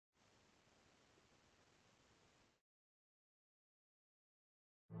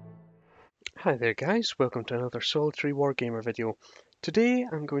Hi there guys, welcome to another Solitary Wargamer video. Today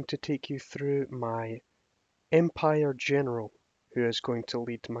I'm going to take you through my Empire General, who is going to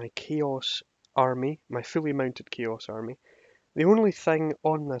lead my Chaos army, my fully mounted Chaos army. The only thing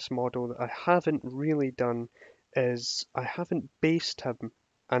on this model that I haven't really done is I haven't based him,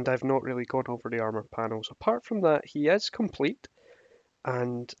 and I've not really gone over the armor panels. Apart from that, he is complete,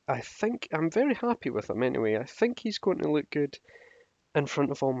 and I think I'm very happy with him anyway. I think he's going to look good in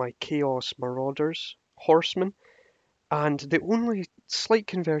front of all my Chaos Marauders, Horsemen. And the only slight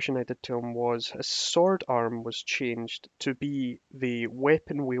conversion I did to him was his sword arm was changed to be the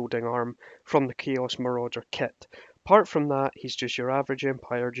weapon wielding arm from the Chaos Marauder kit. Apart from that, he's just your average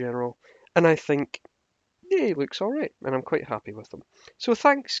Empire General, and I think, yeah, he looks alright, and I'm quite happy with him. So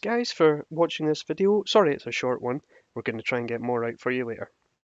thanks guys for watching this video. Sorry it's a short one, we're going to try and get more out for you later.